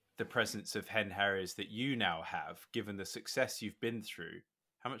think the presence of hen harriers that you now have, given the success you've been through,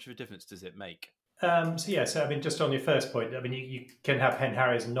 how much of a difference does it make? So I mean, just on your first point, I mean, you can have hen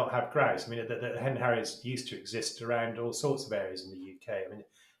harriers and not have grouse. I mean, the hen harriers used to exist around all sorts of areas in the UK. I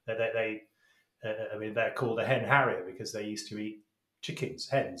mean, they're called a hen harrier because they used to eat chickens,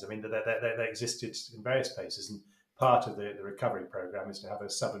 hens. I mean, they existed in various places, and part of the recovery program is to have a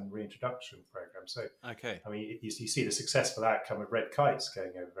southern reintroduction program. So, okay, I mean, you see the successful outcome of red kites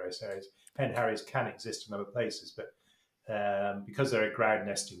going over various areas. Hen harriers can exist in other places, but because they're a ground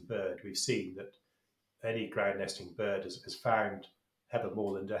nesting bird, we've seen that any ground nesting bird has found Heather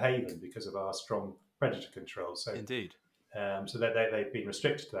Moorland a haven because of our strong predator control. So, indeed. So they've been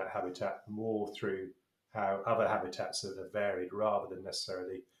restricted to that habitat more through how other habitats have varied rather than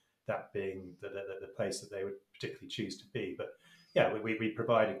necessarily that being the place that they would particularly choose to be. But yeah, we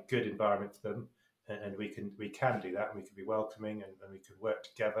provide a good environment for them, and we can do that, and we can be welcoming, and we can work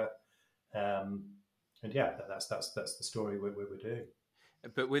together. And yeah, that's the story we're doing.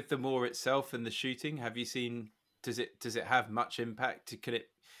 But with the moor itself and the shooting, have you seen? Does it have much impact? Can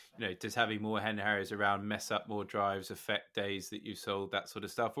it, does having more hen harriers around mess up more drives, affect days that you sold, that sort of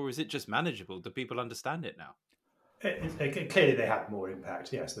stuff, or is it just manageable? Do people understand it now? Clearly, they have more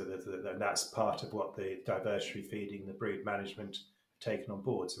impact. Yes, and that's part of what the diversity feeding, the brood management have taken on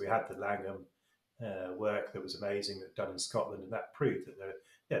board. So we had the Langham work that was amazing that done in Scotland, and that proved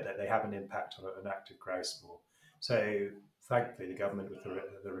that they have an impact on an active grouse moor. So thankfully, the government with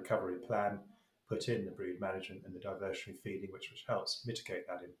the recovery plan put in the brood management and the diversity feeding, which helps mitigate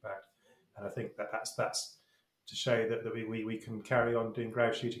that impact. And I think that's to show that we can carry on doing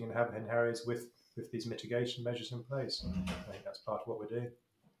grouse shooting and have hen harriers with these mitigation measures in place. I think that's part of what we're doing.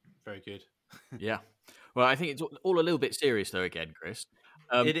 Very good. Yeah. Well, I think it's all a little bit serious though. Again, Chris.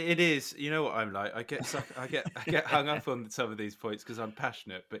 It is. You know what I'm like. I get hung up on some of these points because I'm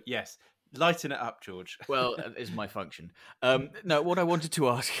passionate. But yes, lighten it up, George. Well, is my function. No, what I wanted to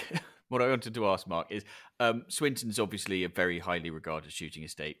ask, Mark, is Swinton's obviously a very highly regarded shooting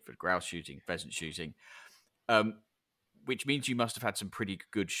estate for grouse shooting, pheasant shooting, which means you must have had some pretty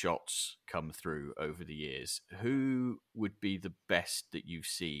good shots come through over the years. Who would be the best that you've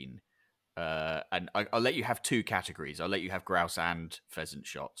seen? And I'll let you have two categories. I'll let you have grouse and pheasant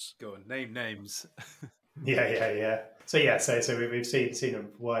shots. Go on, name names. Yeah. So we've seen a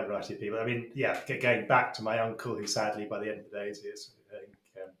wide variety of people. I mean, going back to my uncle, who sadly by the end of the day, I think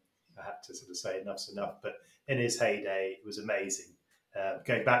I had to sort of say enough's enough. But in his heyday, it was amazing.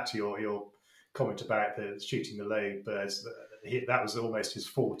 Going back to your comment about shooting the low birds, that was almost his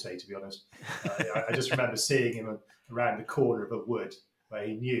forte, to be honest. I just remember seeing him around the corner of a wood where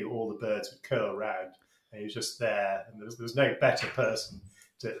he knew all the birds would curl around, and he was just there. And there was no better person.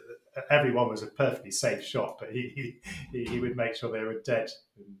 Everyone was a perfectly safe shot, but he would make sure they were dead,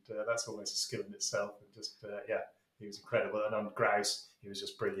 and that's almost a skill in itself. And just he was incredible. And on grouse, he was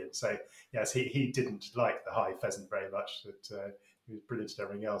just brilliant. So yes, he didn't like the high pheasant very much, but he was brilliant at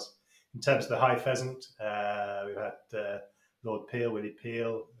everything else. In terms of the high pheasant, we've had Lord Peel, Willie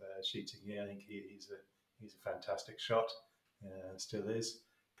Peel, shooting here. I think he's a fantastic shot, still is.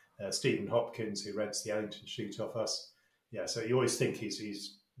 Stephen Hopkins, who rents the Ellington shoot off us. Yeah, so you always think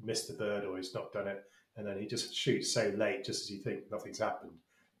he's missed the bird or he's not done it, and then he just shoots so late, just as you think nothing's happened.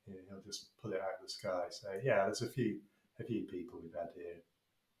 He'll just pull it out of the sky. So yeah, there's a few people we've had here.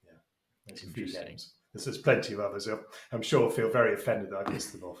 Yeah, there's a few names. There's plenty of others. I'm sure feel very offended that I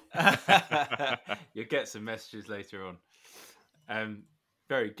missed them off. You'll get some messages later on.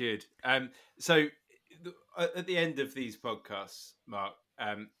 Very good. So at the end of these podcasts, Mark,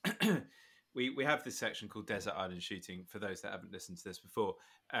 we have this section called Desert Island Shooting, for those that haven't listened to this before.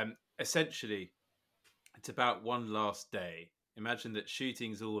 Essentially, it's about one last day. Imagine that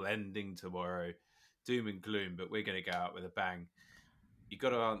shooting's all ending tomorrow, doom and gloom, but we're going to go out with a bang. You've got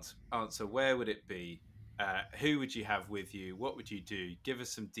to answer where would it be? Who would you have with you? What would you do? Give us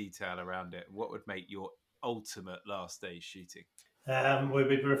some detail around it. What would make your ultimate last day shooting? We've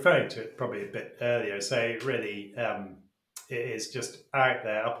been referring to it probably a bit earlier. So really, it is just out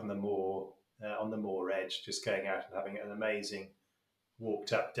there up on the moor edge, just going out and having an amazing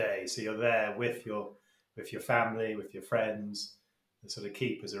walked up day. So you're there with your family, with your friends, the sort of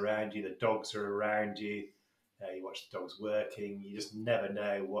keepers around you, the dogs are around you. You watch the dogs working. You just never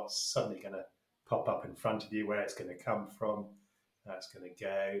know what's suddenly going to pop up in front of you, where it's going to come from, how it's going to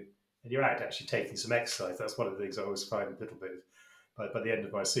go. And you're out actually taking some exercise. That's one of the things I always find a little bit. By the end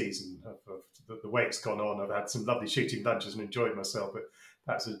of my season, the weight's gone on. I've had some lovely shooting lunches and enjoyed myself, but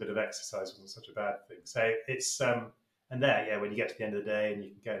perhaps a bit of exercise wasn't such a bad thing. So it's and there, yeah, when you get to the end of the day and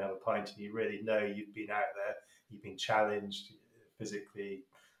you can go and have a pint and you really know you've been out there, you've been challenged physically,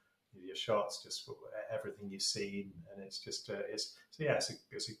 your shots, just for everything you've seen, and it's just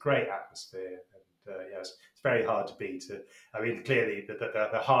it's a great atmosphere, and it's very hard to beat. I mean, clearly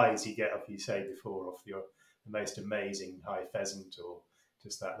the highs you get off, you say before, off the most amazing high pheasant, or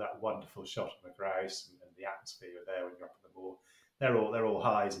just that wonderful shot on a grouse, and the atmosphere you're there when you're up on the moor. They're all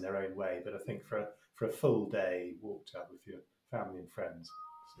highs in their own way, but I think for a full day walked up with your family and friends,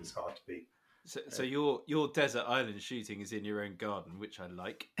 it's hard to beat. So your desert island shooting is in your own garden, which I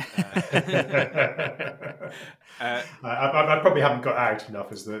like. I probably haven't got out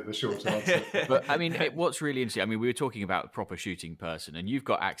enough, is the short answer. But I mean, what's really interesting, I mean, we were talking about a proper shooting person, and you've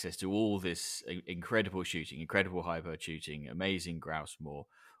got access to all this incredible shooting, incredible high bird shooting, amazing grouse moor,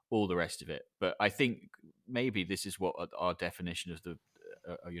 all the rest of it. But I think maybe this is what our definition of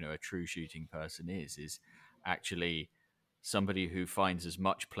a true shooting person is actually somebody who finds as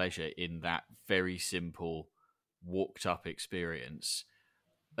much pleasure in that very simple walked up experience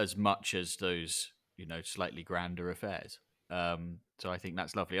as much as those, slightly grander affairs. So I think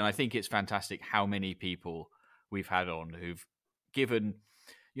that's lovely. And I think it's fantastic how many people we've had on who've given,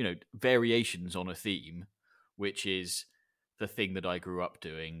 variations on a theme, which is the thing that I grew up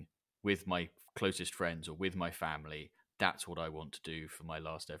doing with my closest friends or with my family. That's what I want to do for my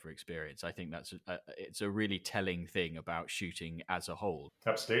last ever experience. I think it's a really telling thing about shooting as a whole.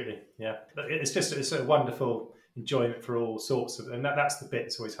 Absolutely, yeah. It's a wonderful enjoyment for all sorts of, and that's the bit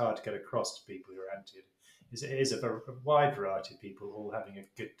that's always hard to get across to people who are into it. It is a wide variety of people all having a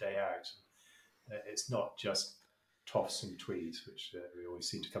good day out. It's not just toffs and tweeds, which we always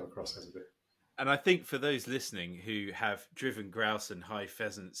seem to come across as a bit. And I think for those listening who have driven grouse and high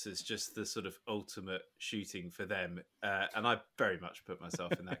pheasants as just the sort of ultimate shooting for them, and I very much put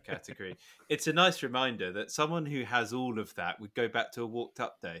myself in that category, it's a nice reminder that someone who has all of that would go back to a walked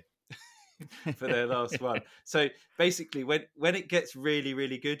up day for their last one. So basically, when it gets really,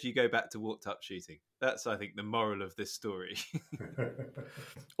 really good, you go back to walked up shooting. That's, I think, the moral of this story.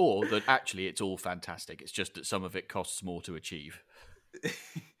 Or that actually it's all fantastic. It's just that some of it costs more to achieve.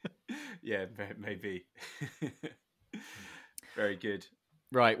 Yeah, maybe. Very good.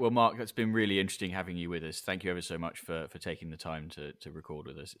 Right. Well, Mark, it's been really interesting having you with us. Thank you ever so much for taking the time to record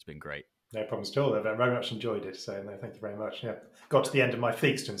with us. It's been great. No problems at all. I very much enjoyed it. So no, thank you very much. Yeah, got to the end of my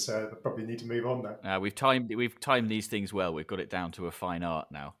feasting, so I probably need to move on now. We've timed these things well. We've got it down to a fine art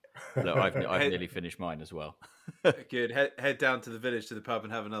now. Look, I've nearly finished mine as well. Good. Head down to the village, to the pub,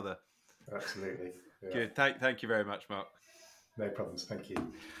 and have another. Absolutely. Yeah. Good. Thank you very much, Mark. No problems. Thank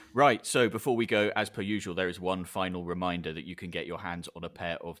you. Right. So before we go, as per usual, there is one final reminder that you can get your hands on a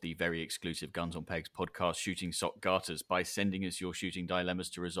pair of the very exclusive Guns on Pegs podcast shooting sock garters by sending us your shooting dilemmas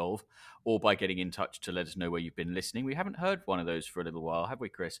to resolve, or by getting in touch to let us know where you've been listening. We haven't heard one of those for a little while, have we,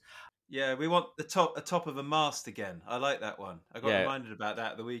 Chris? Yeah, we want the top of a mast again. I like that one. I got reminded about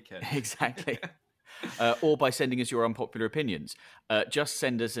that at the weekend. Exactly. Or by sending us your unpopular opinions. Just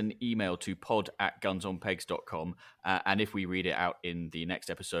send us an email to pod@gunsonpegs.com, and if we read it out in the next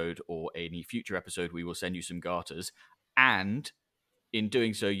episode or any future episode, we will send you some garters. And in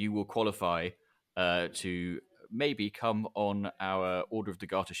doing so, you will qualify to maybe come on our Order of the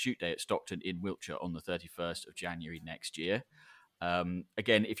Garter shoot day at Stockton in Wiltshire on the 31st of January next year.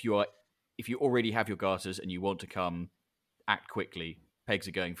 Again, if you already have your garters and you want to come, act quickly. Pegs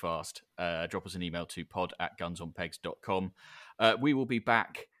are going fast. Drop us an email to pod@gunsonpegs.com. We will be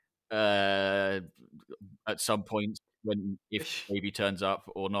back at some point if baby turns up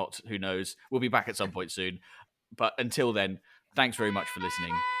or not, who knows. We'll be back at some point soon. But until then, thanks very much for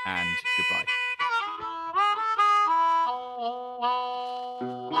listening, and goodbye.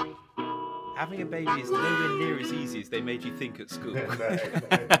 Having a baby is nowhere near as easy as they made you think at school. No.